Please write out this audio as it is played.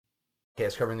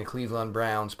Podcast covering the Cleveland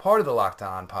Browns, part of the Locked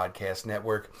On Podcast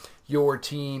Network, your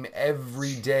team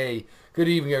every day. Good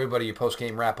evening, everybody. Your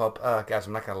post-game wrap-up. Guys,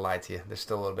 I'm not going to lie to you. There's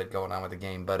still a little bit going on with the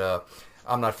game, but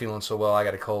I'm not feeling so well. I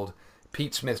got a cold.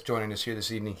 Pete Smith joining us here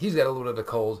this evening. He's got a little bit of a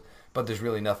cold, but there's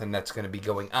really nothing that's going to be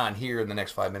going on here in the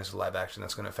next 5 minutes of live action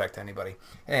that's going to affect anybody.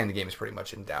 And the game is pretty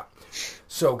much in doubt.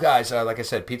 So, guys, like I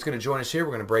said, Pete's going to join us here.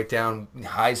 We're going to break down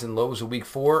highs and lows of Week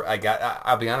 4.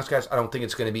 I'll be honest, guys, I don't think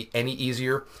it's going to be any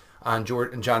easier on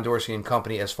John Dorsey and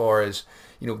company as far as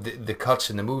the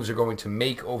cuts and the moves they're going to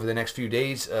make over the next few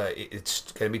days.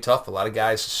 It's going to be tough. A lot of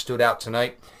guys stood out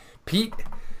tonight. Pete,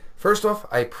 first off,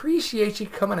 I appreciate you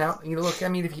coming out. Look, I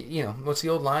mean, if what's the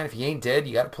old line? If you ain't dead,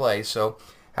 you got to play. So,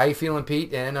 how you feeling,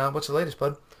 Pete? And what's the latest,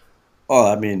 bud? Well,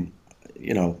 I mean,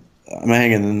 I'm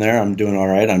hanging in there. I'm doing all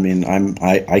right. I mean,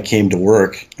 I came to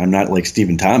work. I'm not like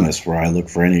Stephen Thomas, where I look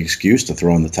for any excuse to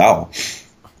throw in the towel.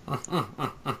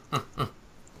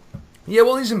 Yeah,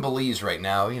 well, he's in Belize right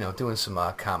now, doing some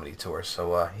comedy tours,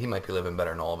 so he might be living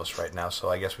better than all of us right now, so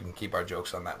I guess we can keep our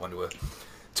jokes on that one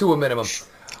to a minimum.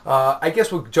 I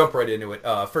guess we'll jump right into it.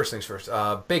 First things first,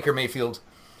 Baker Mayfield,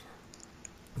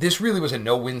 this really was a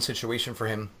no-win situation for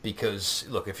him because,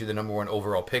 look, if you're the number one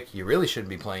overall pick, you really shouldn't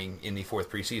be playing in the fourth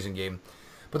preseason game.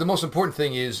 But the most important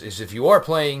thing is if you are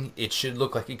playing, it should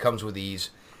look like it comes with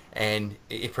ease, and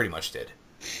it pretty much did.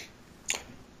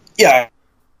 Yeah,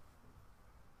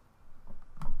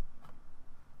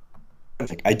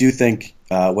 I do think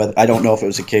I don't know if it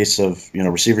was a case of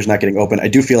receivers not getting open. I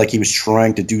do feel like he was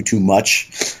trying to do too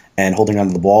much and holding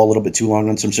onto the ball a little bit too long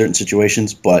on some certain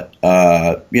situations. But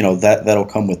that'll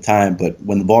come with time. But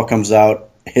when the ball comes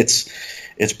out, it's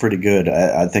pretty good.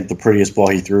 I think the prettiest ball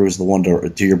he threw was the one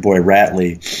to your boy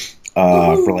Ratley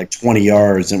for like 20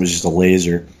 yards, and it was just a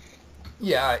laser.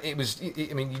 Yeah, it was.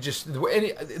 I mean,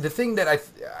 the thing that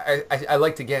I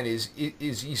liked again is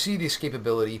you see the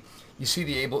escapability, you see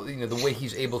the way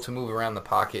he's able to move around the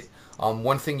pocket.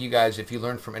 One thing, you guys, if you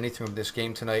learned from anything from this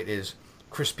game tonight, is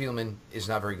Chris Spielman is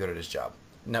not very good at his job.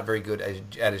 Not very good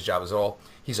at his job at all.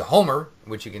 He's a homer,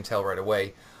 which you can tell right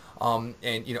away.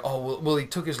 He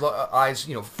took his eyes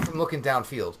from looking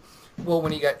downfield. Well,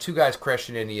 when you got two guys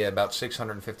crashing into you about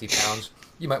 650 pounds,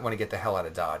 you might want to get the hell out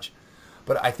of Dodge.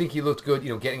 But I think he looked good,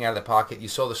 getting out of the pocket. You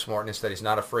saw the smartness that he's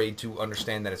not afraid to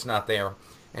understand that it's not there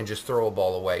and just throw a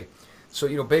ball away. So,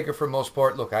 Baker, for the most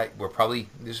part, look, this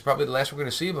is probably the last we're going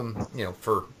to see of him,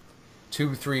 for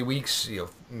 2-3 weeks,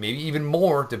 maybe even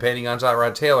more, depending on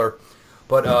Tyrod Taylor.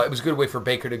 But it was a good way for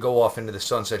Baker to go off into the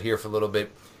sunset here for a little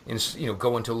bit and,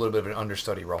 go into a little bit of an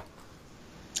understudy role.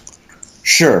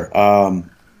 Sure. The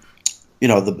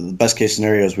best case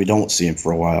scenario is we don't see him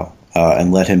for a while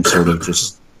and let him sort of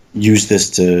just use this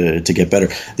to get better.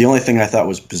 The only thing I thought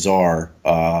was bizarre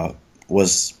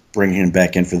was bringing him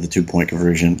back in for the 2-point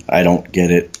conversion. I don't get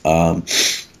it.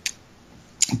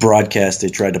 Broadcast, they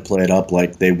tried to play it up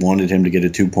like they wanted him to get a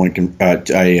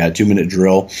 2-minute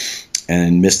drill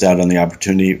and missed out on the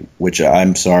opportunity, which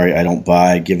I'm sorry, I don't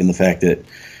buy, given the fact that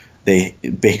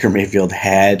Baker Mayfield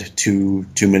had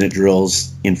 2-minute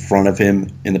drills in front of him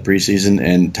in the preseason,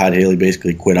 and Todd Haley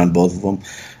basically quit on both of them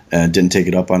and didn't take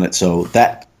it up on it. So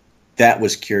that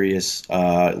was curious.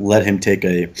 Let him take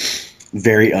a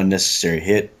very unnecessary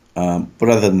hit. But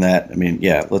other than that, I mean,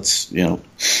 yeah, let's,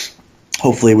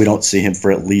 hopefully we don't see him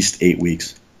for at least 8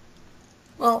 weeks.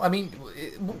 Well, I mean,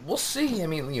 we'll see. I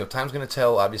mean, time's going to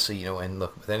tell, obviously, and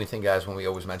look, with anything, guys, when we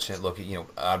always mention it, look,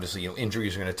 obviously,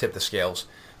 injuries are going to tip the scales.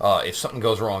 If something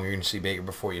goes wrong, you're going to see Baker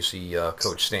before you see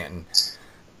Coach Stanton.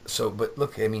 So, but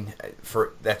look, I mean,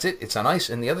 that's it. It's on ice.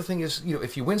 And the other thing is,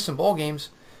 if you win some ball games,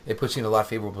 it puts you in a lot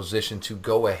favorable position to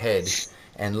go ahead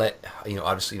and let,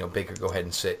 obviously, Baker go ahead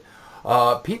and sit.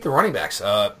 Pete, the running backs.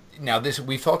 Now,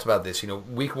 we've talked about this.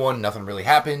 Week 1, nothing really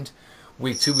happened.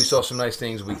 Week 2, we saw some nice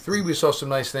things. Week 3, we saw some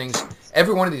nice things.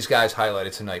 Every one of these guys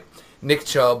highlighted tonight. Nick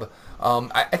Chubb,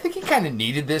 I think he kind of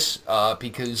needed this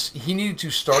because he needed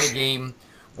to start a game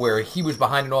where he was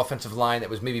behind an offensive line that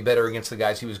was maybe better against the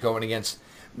guys he was going against.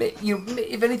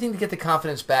 If anything, to get the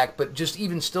confidence back, but just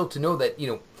even still to know that,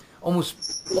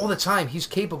 almost all the time he's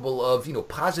capable of,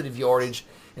 positive yardage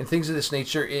and things of this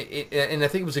nature. And I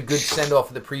think it was a good send-off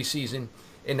of the preseason.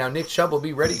 And now Nick Chubb will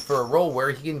be ready for a role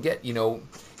where he can get,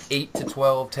 8 to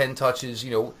 12, 10 touches,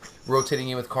 rotating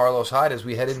in with Carlos Hyde as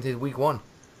we head into week 1.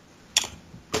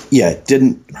 Yeah, it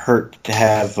didn't hurt to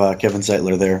have Kevin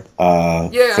Zeitler there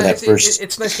for that first.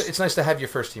 It's nice. It's nice to have your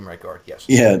first team right guard. Yes.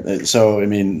 Yeah. So I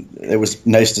mean, it was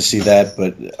nice to see that,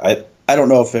 but I don't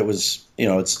know if it was.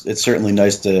 It's certainly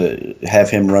nice to have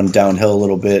him run downhill a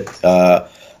little bit.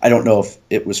 I don't know if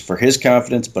it was for his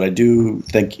confidence, but I do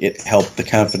think it helped the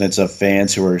confidence of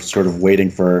fans who are sort of waiting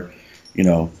for you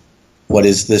know, what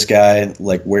is this guy?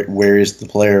 Like, where is the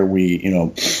player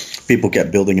people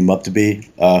kept building him up to be,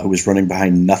 who was running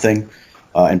behind nothing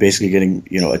and basically getting,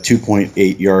 a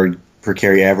 2.8 yard per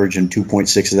carry average, and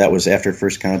 2.6 of that was after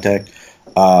first contact.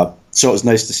 So it was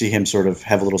nice to see him sort of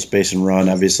have a little space and run.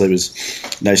 Obviously, it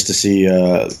was nice to see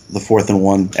the 4th and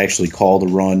 1 actually called a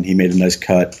run. He made a nice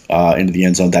cut into the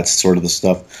end zone. That's sort of the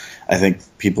stuff I think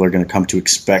people are going to come to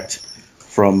expect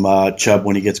from Chubb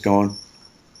when he gets going.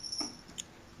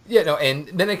 Yeah, no, and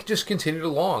then it just continued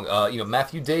along.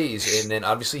 Matthew Days, and then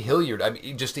obviously Hilliard. I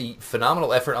mean, just a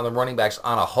phenomenal effort on the running backs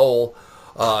on a whole.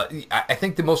 I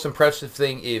think the most impressive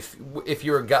thing, if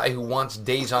you're a guy who wants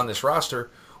Days on this roster,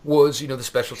 was the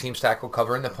special teams tackle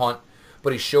covering the punt,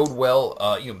 but he showed well.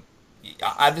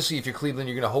 Obviously, if you're Cleveland,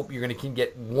 you're going to hope you're going to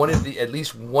get at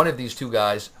least one of these two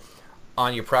guys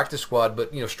on your practice squad.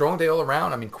 But strong day all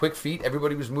around. I mean, quick feet.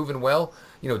 Everybody was moving well.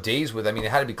 Days with. I mean,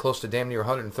 it had to be close to damn near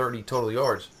 130 total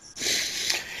yards.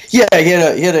 Yeah,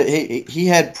 he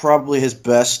had probably his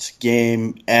best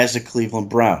game as a Cleveland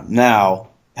Brown. Now,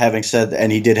 having said that,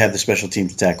 and he did have the special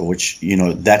teams tackle, which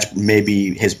that's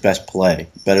maybe his best play,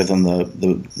 better than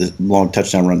the long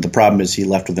touchdown run. The problem is he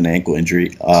left with an ankle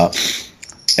injury,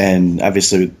 and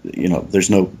obviously there's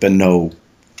been no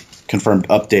confirmed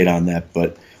update on that,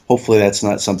 but hopefully that's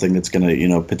not something that's going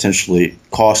to potentially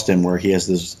cost him, where he has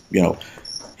this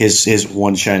his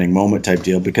one shining moment type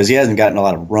deal, because he hasn't gotten a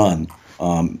lot of run.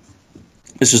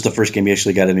 This is the first game he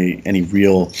actually got any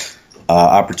real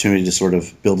opportunity to sort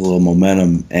of build a little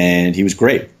momentum, and he was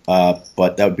great.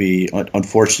 But that would be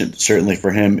unfortunate, certainly for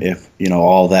him, if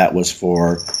all that was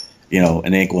for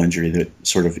an ankle injury that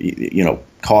sort of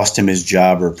cost him his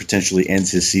job or potentially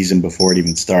ends his season before it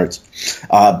even starts.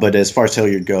 But as far as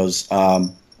Hilliard goes,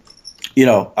 I'm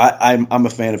a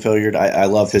fan of Hilliard. I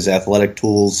love his athletic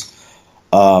tools.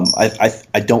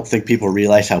 I don't think people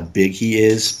realize how big he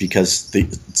is, because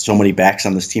so many backs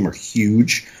on this team are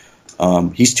huge.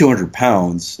 He's 200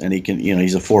 pounds, and he can,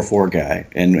 he's a 4'4" guy.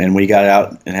 And when he got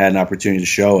out and had an opportunity to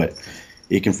show it,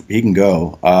 he can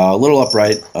go a little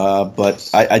upright. But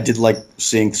I did like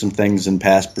seeing some things in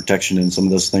pass protection and some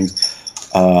of those things.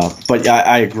 But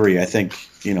I agree. I think,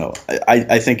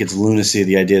 I think it's lunacy,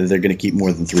 the idea that they're going to keep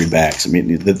more than 3 backs. I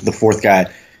mean, the fourth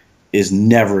guy is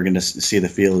never going to see the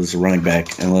field as a running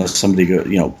back unless somebody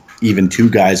even 2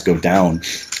 guys go down.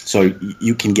 So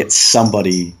you can get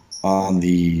somebody on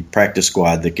the practice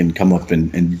squad that can come up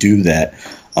and do that.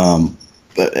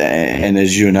 And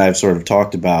as you and I have sort of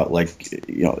talked about,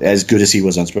 as good as he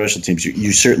was on special teams,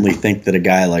 you certainly think that a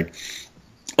guy like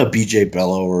a BJ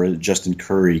Bello or a Justin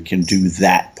Curry can do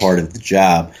that part of the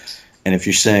job. And if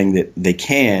you're saying that they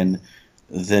can,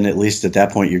 then at least at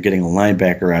that point you're getting a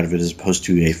linebacker out of it as opposed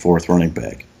to a 4th running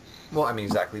back. Well, I mean,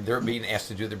 exactly. They're being asked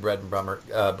to do the bread and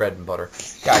butter.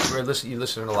 Guys, you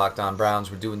listen to Locked On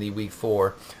Browns. We're doing the Week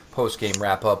 4 post-game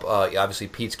wrap-up. Obviously,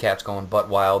 Pete's cat's going butt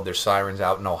wild. There's sirens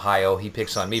out in Ohio. He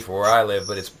picks on me for where I live,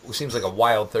 but it seems like a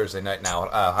wild Thursday night now.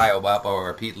 Ohio,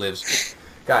 where Pete lives.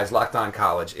 Guys, Locked On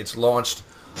College. It's launched.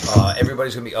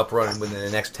 Everybody's going to be up running within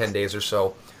the next 10 days or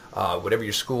so. Whatever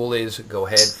your school is, go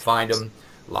ahead, find them.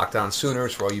 Locked On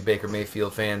Sooners, for all you Baker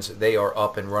Mayfield fans, they are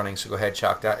up and running, so go ahead,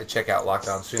 check out Locked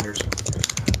On Sooners.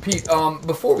 Pete,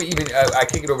 before we even, I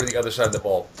kick it over to the other side of the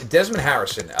ball, Desmond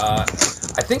Harrison, I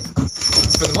think,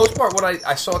 for the most part, what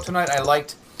I saw tonight, I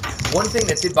liked. One thing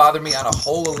that did bother me on a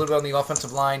whole a little bit on the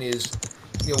offensive line is,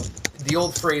 the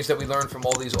old phrase that we learned from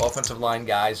all these offensive line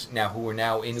guys now who are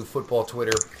now into football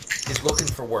Twitter is looking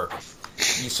for work.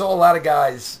 You saw a lot of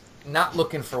guys not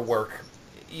looking for work.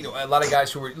 A lot of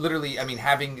guys who were literally,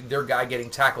 having their guy getting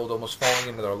tackled, almost falling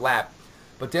into their lap.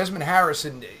 But Desmond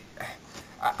Harrison,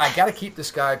 I got to keep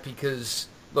this guy because,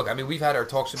 look, we've had our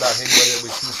talks about him, whether it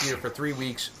was he's here for 3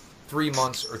 weeks, 3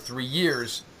 months, or 3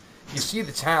 years. You see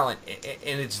the talent,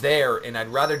 and it's there, and I'd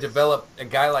rather develop a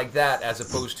guy like that as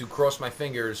opposed to cross my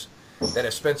fingers that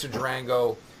a Spencer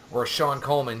Durango or a Sean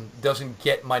Coleman doesn't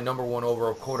get my number 1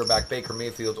 overall quarterback, Baker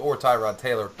Mayfield, or Tyrod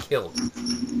Taylor, killed.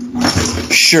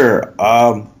 Sure.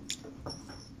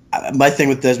 My thing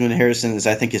with Desmond Harrison is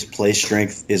I think his play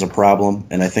strength is a problem,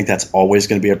 and I think that's always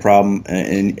going to be a problem,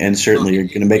 and certainly you're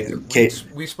going to make the case.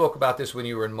 We spoke about this when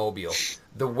you were in Mobile.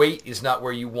 The weight is not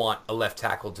where you want a left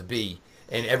tackle to be,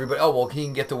 and everybody, he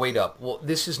can get the weight up. Well,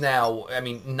 this is now,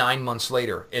 9 months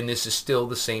later, and this is still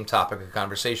the same topic of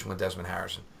conversation with Desmond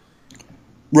Harrison.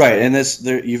 Right, and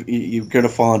you're going to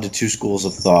fall into 2 schools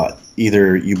of thought.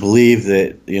 Either you believe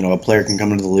that a player can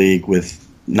come into the league with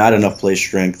not enough play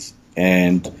strength,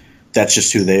 and that's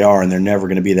just who they are, and they're never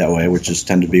going to be that way, which is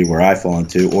tend to be where I fall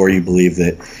into. Or you believe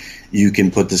that you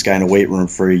can put this guy in a weight room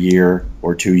for a year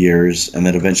or 2 years, and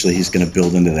then eventually he's going to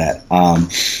build into that.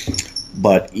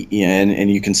 But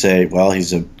and you can say, well,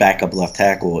 he's a backup left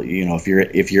tackle.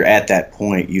 If you're at that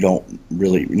point, you're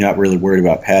not really worried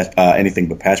about anything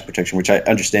but pass protection, which I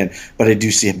understand. But I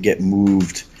do see him get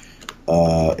moved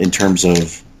in terms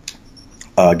of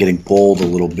getting bowled a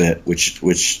little bit, which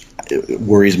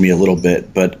worries me a little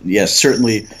bit. But yes,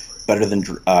 certainly better than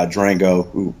Durango,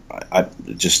 who I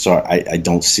just saw. I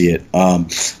don't see it.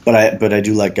 But I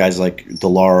do like guys like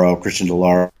Christian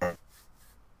DeLauro.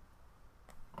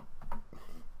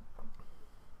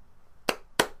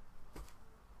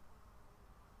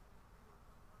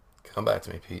 Come back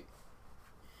to me, Pete.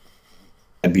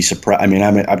 I'd be surprised. I mean,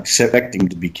 I'm expecting him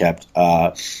to be kept.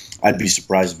 I'd be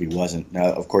surprised if he wasn't.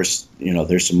 Now, of course,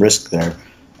 there's some risk there.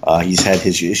 He's had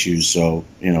his issues, so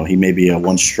he may be a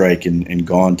one strike and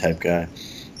gone type guy.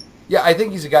 Yeah, I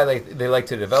think he's a guy they like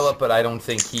to develop, but I don't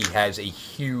think he has a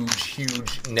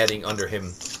huge netting under him,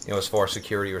 as far as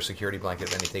security or security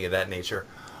blanket or anything of that nature.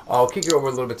 I'll kick it over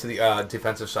a little bit to the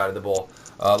defensive side of the ball.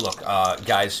 Look,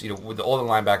 guys, with all the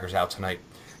linebackers out tonight,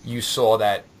 you saw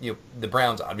that the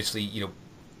Browns obviously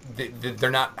they're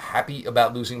not happy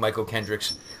about losing Michael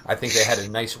Kendricks. I think they had a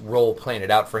nice role planted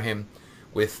out for him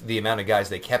with the amount of guys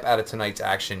they kept out of tonight's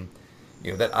action.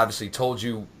 That obviously told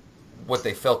you what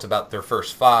they felt about their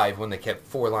first five when they kept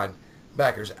four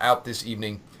linebackers out this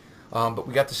evening. But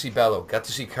we got to see Bello, got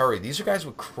to see Curry. These are guys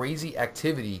with crazy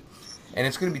activity, and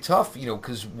it's going to be tough,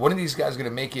 because one of these guys is going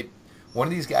to make it. One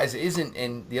of these guys isn't,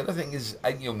 and the other thing is,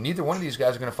 neither one of these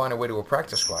guys are going to find a way to a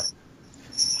practice squad.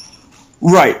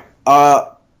 Right.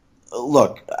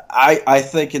 Look, I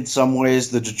think in some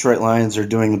ways the Detroit Lions are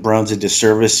doing the Browns a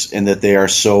disservice in that they are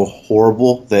so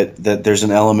horrible that there's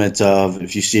an element of,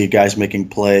 if you see guys making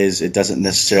plays, it doesn't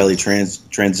necessarily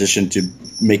transition to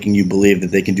making you believe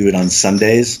that they can do it on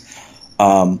Sundays.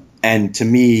 And to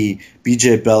me,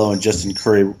 B.J. Bello and Justin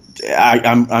Curry,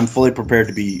 I'm fully prepared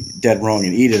to be dead wrong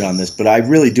and eat it on this, but I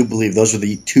really do believe those are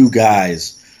the two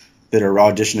guys that are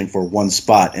auditioning for one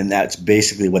spot, and that's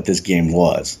basically what this game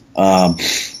was.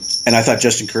 And I thought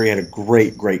Justin Curry had a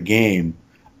great game,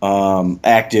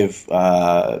 active,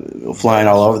 flying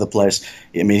all over the place.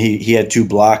 I mean, he had 2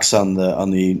 blocks on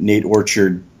the Nate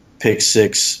Orchard pick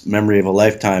six memory of a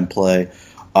lifetime play,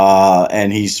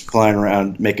 and he's flying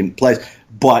around making plays.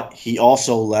 But he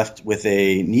also left with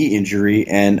a knee injury,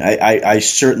 and I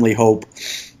certainly hope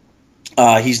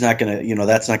he's not going to,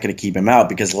 that's not going to keep him out,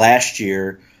 because last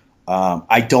year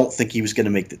I don't think he was going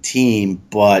to make the team,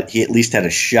 but he at least had a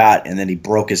shot, and then he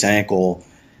broke his ankle,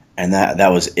 and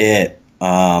that was it.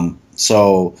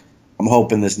 So I'm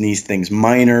hoping this knee thing's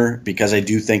minor, because I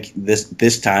do think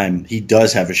this time he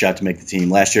does have a shot to make the team.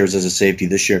 Last year was as a safety.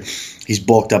 This year he's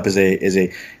bulked up as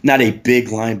a not a big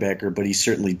linebacker, but he's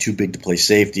certainly too big to play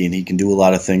safety, and he can do a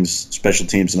lot of things, special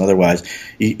teams and otherwise.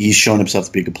 He's shown himself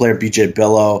to be a good player. B.J.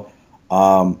 Bello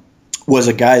was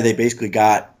a guy they basically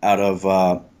got out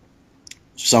of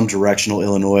some directional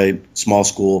Illinois small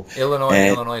school.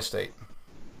 Illinois State.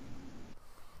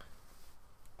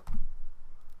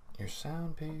 Your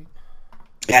sound, Pete.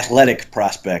 Athletic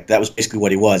prospect. That was basically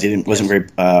what he was. He wasn't very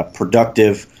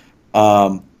productive.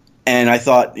 And I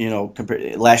thought,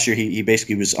 last year he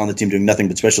basically was on the team doing nothing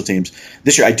but special teams.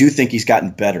 This year I do think he's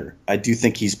gotten better. I do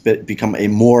think he's become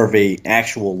more of a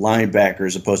actual linebacker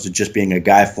as opposed to just being a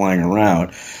guy flying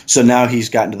around. So now he's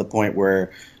gotten to the point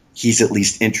where he's at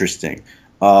least interesting.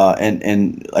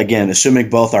 And again, assuming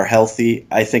both are healthy,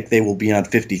 I think they will be on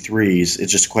 53s.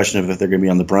 It's just a question of if they're going to be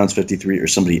on the Browns 53 or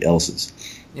somebody else's.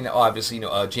 Obviously,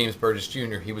 James Burgess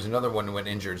Jr., he was another one who went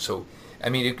injured. So, I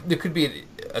mean, there could be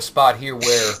a spot here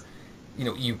where,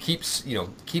 you keep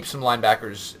some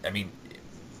linebackers. I mean,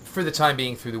 for the time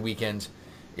being through the weekend,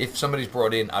 if somebody's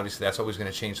brought in, obviously that's always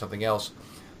going to change something else.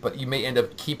 But you may end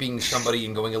up keeping somebody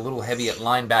and going a little heavy at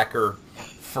linebacker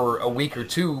for a week or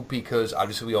two, because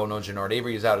obviously we all know Jannard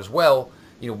Avery is out as well.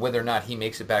 Whether or not he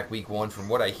makes it back week one, from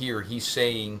what I hear, he's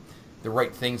saying the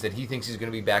right things, that he thinks he's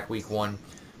going to be back week one.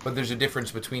 But there's a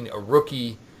difference between a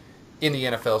rookie in the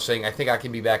NFL saying, I think I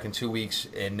can be back in 2 weeks,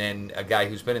 and then a guy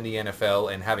who's been in the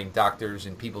NFL and having doctors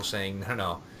and people saying,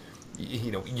 no,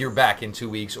 you're back in 2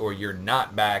 weeks, or you're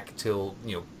not back till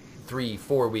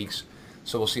 3-4 weeks.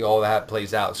 So we'll see all that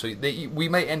plays out. So we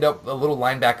may end up a little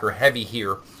linebacker heavy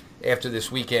here after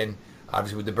this weekend,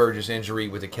 obviously with the Burgess injury,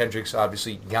 with the Kendricks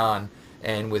obviously gone,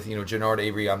 and with Jannard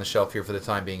Avery on the shelf here for the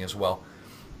time being as well.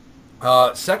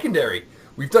 Secondary,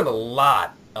 we've done a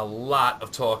lot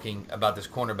of talking about this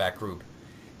cornerback group,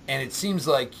 and it seems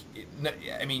like,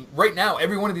 right now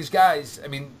every one of these guys,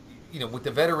 with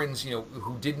the veterans,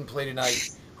 who didn't play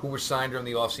tonight, who were signed during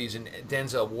the offseason,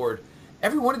 Denzel Ward.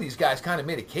 Every one of these guys kind of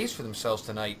made a case for themselves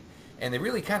tonight, and they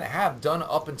really kind of have done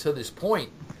up until this point.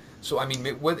 So, I mean,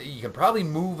 whether you can probably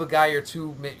move a guy or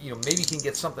two, maybe you can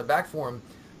get something back for him.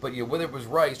 But whether it was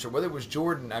Rice or whether it was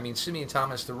Jordan, I mean, Simeon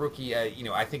Thomas, the rookie,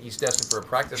 I think he's destined for a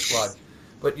practice squad.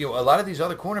 But a lot of these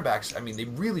other cornerbacks, I mean, they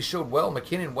really showed well.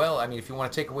 McKinnon, well, I mean, if you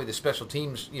want to take away the special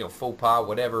teams, faux pas,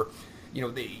 whatever,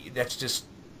 that's just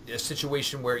a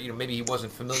situation where maybe he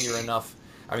wasn't familiar enough.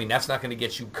 I mean, that's not going to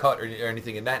get you cut or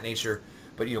anything of that nature.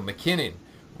 But McKinnon,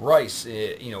 Rice,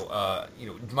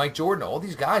 Mike Jordan, all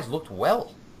these guys looked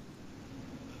well.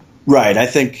 Right. I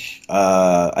think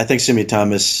Simeon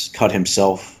Thomas cut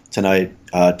himself tonight.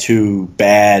 Two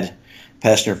bad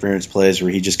pass interference plays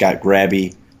where he just got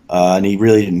grabby, and he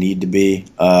really didn't need to be.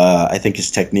 I think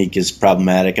his technique is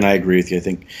problematic, and I agree with you.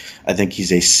 I think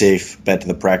he's a safe bet to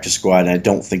the practice squad, and I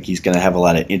don't think he's going to have a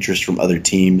lot of interest from other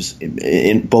teams,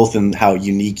 both in how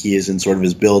unique he is in sort of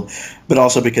his build, but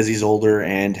also because he's older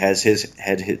and has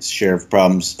had his share of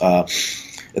problems at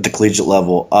the collegiate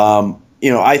level.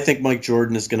 I think Mike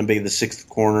Jordan is going to be the sixth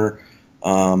corner.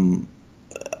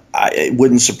 It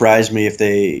wouldn't surprise me if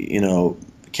they,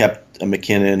 kept a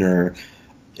McKinnon or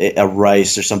a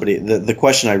Rice or somebody. The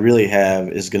question I really have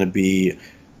is going to be,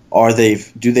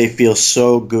 do they feel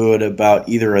so good about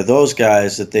either of those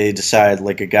guys that they decide,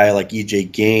 like a guy like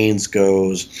EJ Gaines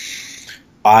goes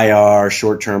IR,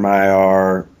 short-term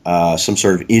IR, some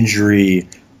sort of injury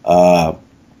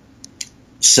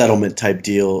settlement type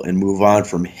deal and move on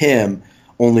from him,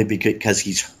 only because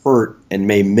he's hurt and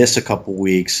may miss a couple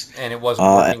weeks. And it wasn't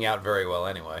working out very well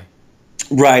anyway.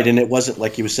 Right, and it wasn't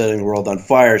like he was setting the world on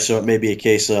fire, so it may be a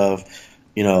case of,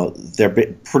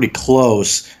 they're pretty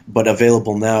close, but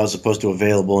available now as opposed to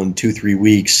available in 2-3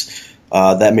 weeks.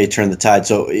 That may turn the tide.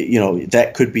 So,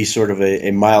 that could be sort of a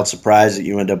mild surprise that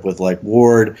you end up with like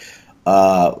Ward,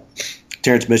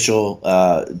 Terrence Mitchell,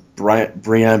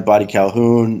 Breon Body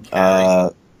Calhoun,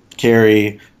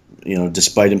 Carey,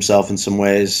 despite himself in some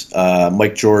ways,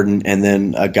 Mike Jordan, and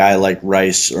then a guy like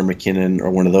Rice or McKinnon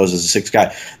or one of those as a sixth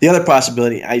guy. The other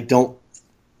possibility, I don't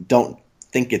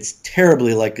think it's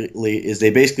terribly likely, is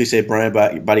they basically say Brian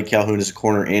Body Calhoun is a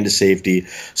corner and a safety,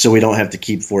 so we don't have to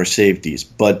keep four safeties.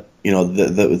 But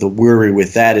the worry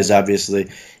with that is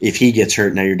obviously if he gets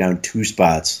hurt, now you're down two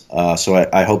spots. So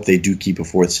I hope they do keep a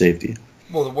fourth safety.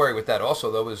 Well, the worry with that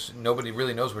also, though, is nobody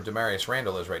really knows where Demarius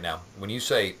Randall is right now. When you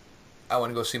say, I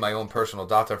want to go see my own personal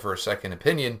doctor for a second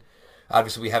opinion,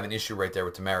 obviously we have an issue right there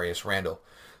with Demarius Randall.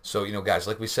 So, guys,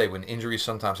 like we say, when injuries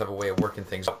sometimes have a way of working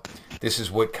things up, this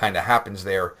is what kind of happens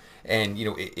there. And,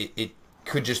 it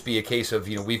could just be a case of,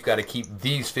 we've got to keep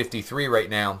these 53 right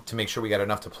now to make sure we got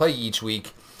enough to play each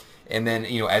week. And then,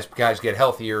 as guys get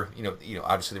healthier,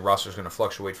 obviously the roster is going to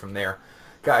fluctuate from there.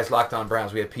 Guys, Locked On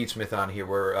Browns, we have Pete Smith on here.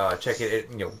 We're checking it,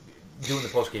 doing the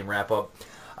post-game wrap-up.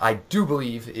 I do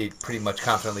believe it pretty much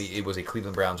confidently it was a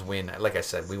Cleveland Browns win. Like I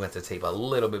said, we went to tape a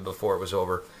little bit before it was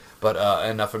over. But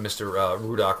enough of Mr.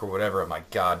 Rudock or whatever. My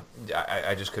God,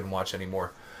 I just couldn't watch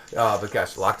anymore. But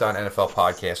guys, Locked On NFL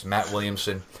podcast, Matt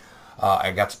Williamson.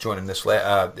 I got to join him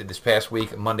this past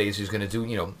week. Mondays he's going to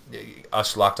do,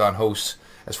 us Locked On hosts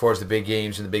as far as the big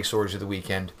games and the big stories of the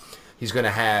weekend. He's going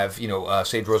to have,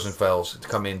 Sage Rosenfels to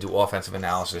come in and do offensive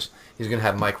analysis. He's going to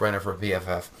have Mike Renner for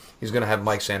BFF. He's going to have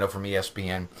Mike Sando from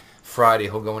ESPN. Friday,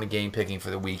 he'll go into game picking for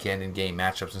the weekend and game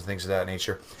matchups and things of that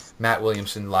nature. Matt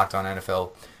Williamson, Locked On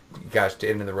NFL. You guys, to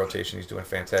end in the rotation, he's doing a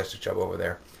fantastic job over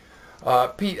there.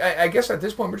 Pete, I guess at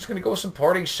this point, we're just going to go with some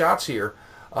parting shots here.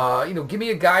 Give me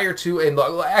a guy or two. And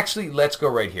actually, let's go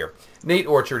right here. Nate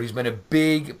Orchard, he's been a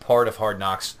big part of Hard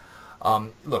Knocks.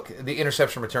 Look, the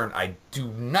interception return, I do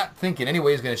not think in any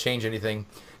way is going to change anything.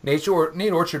 Nate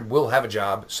Orchard will have a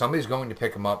job. Somebody's going to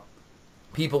pick him up.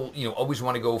 People, always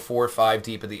want to go 4 or 5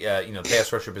 deep at the,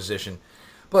 pass rusher position.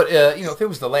 But, if it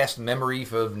was the last memory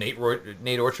of Nate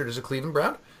Orchard as a Cleveland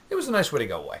Brown, it was a nice way to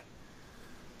go away.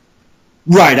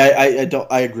 Right,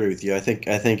 I agree with you. I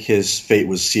think his fate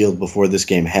was sealed before this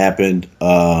game happened,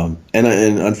 and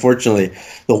unfortunately,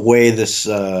 the way this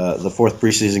the fourth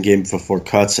preseason game before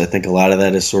cuts, I think a lot of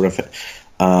that is sort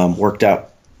of worked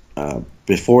out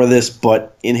before this.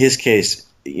 But in his case,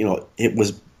 it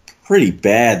was pretty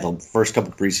bad the first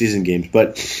couple preseason games.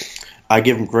 But I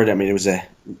give him credit. I mean, it was an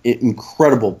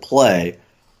incredible play.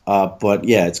 But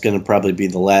yeah, it's going to probably be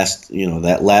the last,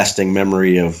 that lasting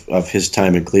memory of his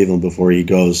time in Cleveland before he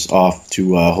goes off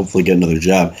to hopefully get another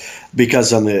job.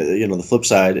 Because on the the flip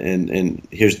side, and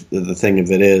here's the thing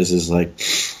of it is like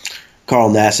Carl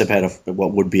Nassib had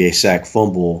what would be a sack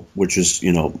fumble, which was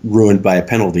ruined by a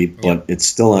penalty, but it's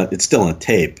still on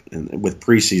tape. And with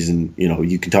preseason,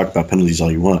 you can talk about penalties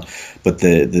all you want, but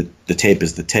the tape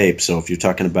is the tape. So if you're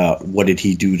talking about what did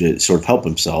he do to sort of help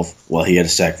himself, well, he had a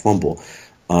sack fumble,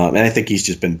 and I think he's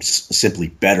just been simply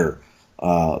better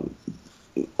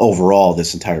overall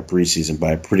this entire preseason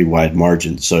by a pretty wide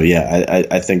margin. So yeah,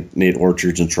 I think Nate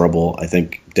Orchard's in trouble. I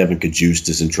think Devin Kajust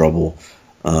is in trouble.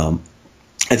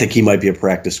 I think he might be a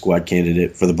practice squad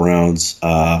candidate for the Browns.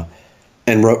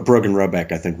 And Brogan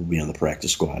Roback, I think, will be on the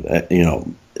practice squad.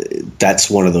 That's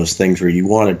one of those things where you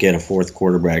want to get a fourth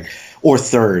quarterback or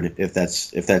third if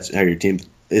that's how your team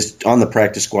is on the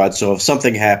practice squad. So if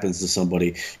something happens to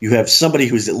somebody, you have somebody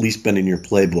who's at least been in your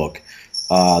playbook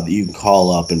that you can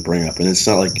call up and bring up. And it's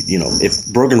not like, if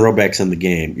Brogan Roback's in the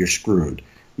game, you're screwed.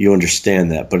 You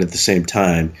understand that. But at the same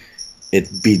time, it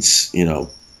beats,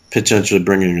 potentially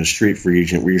bringing in a street free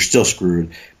agent where you're still screwed,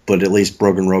 but at least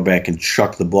Brogan Roback can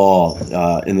chuck the ball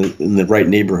in the right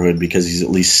neighborhood because he's at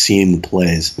least seen the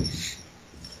plays.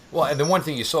 Well, and the one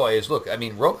thing you saw is, look, I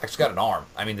mean, Roback's got an arm.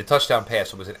 I mean, the touchdown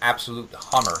pass was an absolute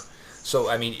hummer. So,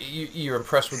 I mean, you're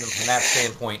impressed with him from that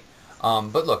standpoint.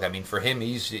 But look, I mean, for him,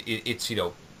 it's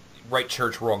right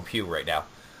church, wrong pew right now.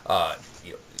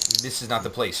 This is not the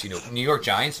place. New York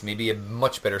Giants, maybe a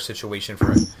much better situation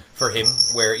for him,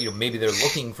 where maybe they're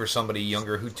looking for somebody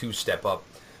younger who to step up.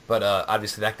 But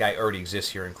obviously that guy already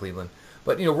exists here in Cleveland.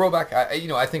 But Roback,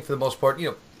 I think for the most part,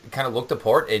 kind of looked the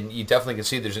part, and you definitely can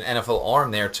see there's an NFL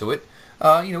arm there to it.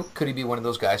 Could he be one of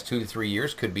those guys? 2 to 3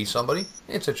 years, could be somebody.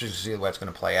 It's interesting to see the way it's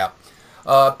going to play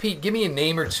out. Pete, give me a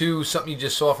name or two, something you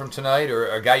just saw from tonight, or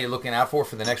a guy you're looking out for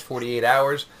the next 48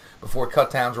 hours before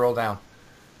cut towns roll down.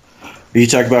 Are you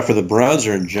talking about for the Browns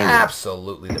or in general?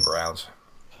 Absolutely the Browns.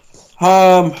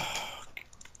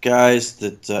 Guys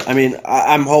that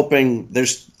I'm hoping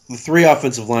there's the 3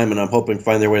 offensive linemen. I'm hoping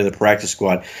find their way to the practice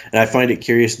squad, and I find it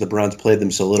curious that the Browns played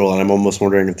them so little, and I'm almost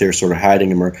wondering if they're sort of hiding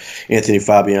them. Or Anthony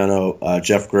Fabiano,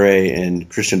 Jeff Gray, and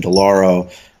Christian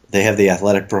DeLauro. They have the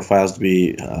athletic profiles to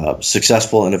be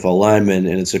successful NFL linemen,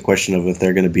 and it's a question of if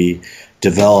they're going to be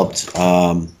developed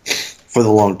for the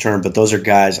long term. But those are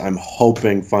guys I'm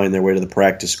hoping find their way to the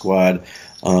practice squad,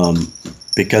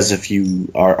 because if you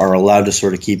are allowed to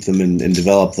sort of keep them and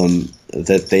develop them,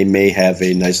 that they may have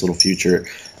a nice little future,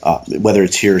 whether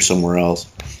it's here or somewhere else.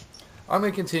 I'm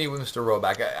going to continue with Mr.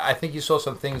 Roback. I think you saw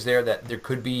some things there that there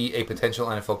could be a potential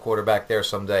NFL quarterback there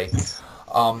someday.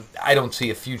 I don't see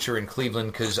a future in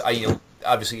Cleveland because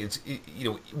obviously it's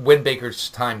when Baker's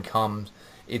time comes,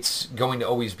 it's going to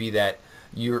always be that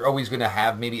you're always going to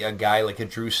have maybe a guy like a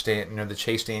Drew Stanton or the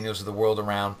Chase Daniels of the world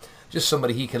around, just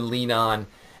somebody he can lean on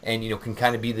and can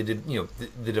kind of be the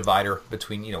divider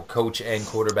between coach and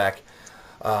quarterback.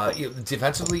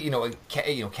 Defensively,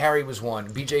 Carey was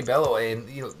one, B.J. Bello, and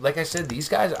like I said, these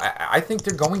guys, I think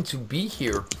they're going to be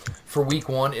here for Week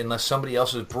 1 unless somebody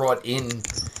else is brought in,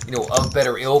 of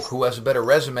better ilk who has a better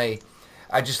resume.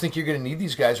 I just think you're going to need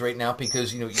these guys right now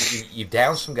because you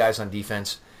down some guys on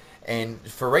defense, and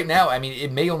for right now, I mean,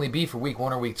 it may only be for Week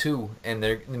 1 or Week 2, and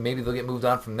maybe they'll get moved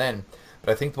on from then.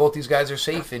 But I think both these guys are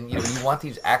safe, and you want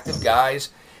these active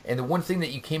guys. And the one thing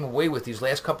that you came away with these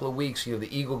last couple of weeks, the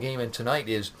Eagle game and tonight,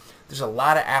 is there's a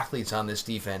lot of athletes on this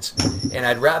defense. And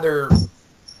I'd rather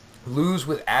lose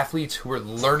with athletes who are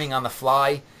learning on the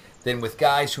fly than with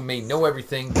guys who may know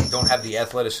everything but don't have the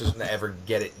athleticism to ever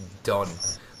get it done.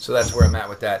 So that's where I'm at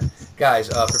with that. Guys,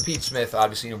 for Pete Smith,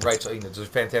 obviously, does a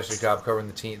fantastic job covering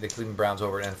the Cleveland Browns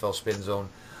over at NFL Spin Zone.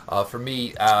 For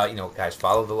me, guys,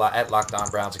 follow at Locked On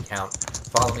Browns account.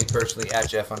 Follow me personally at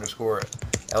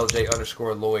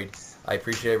Jeff_LJ_Lloyd. I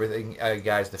appreciate everything,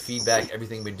 guys. The feedback,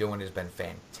 everything we've been doing has been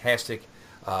fantastic.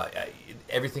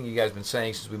 Everything you guys have been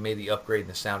saying since we made the upgrade and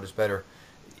the sound is better,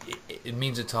 it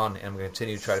means a ton, and I'm going to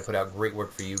continue to try to put out great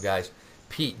work for you guys.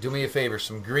 Pete, do me a favor,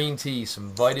 some green tea,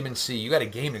 some vitamin C. You got a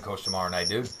game to coach tomorrow night,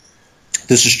 dude.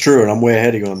 This is true, and I'm way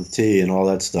ahead of you on the tea and all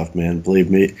that stuff, man.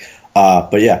 Believe me.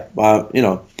 But yeah,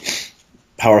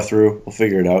 power through. We'll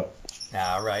figure it out.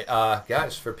 All right.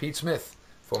 Guys, for Pete Smith,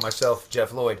 for myself,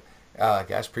 Jeff Lloyd,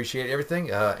 guys, appreciate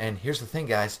everything. And here's the thing,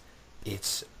 guys.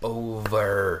 It's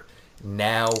over.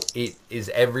 Now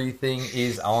everything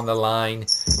is on the line.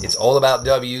 It's all about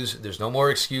W's. There's no more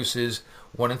excuses.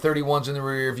 1-31's in the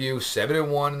rear view,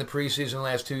 7-1 in the preseason the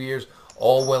last 2 years.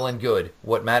 All well and good.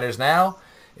 What matters now,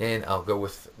 and I'll go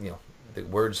with the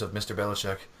words of Mr.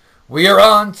 Belichick, we are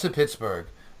on to Pittsburgh.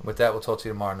 And with that, we'll talk to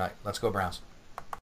you tomorrow night. Let's go, Browns.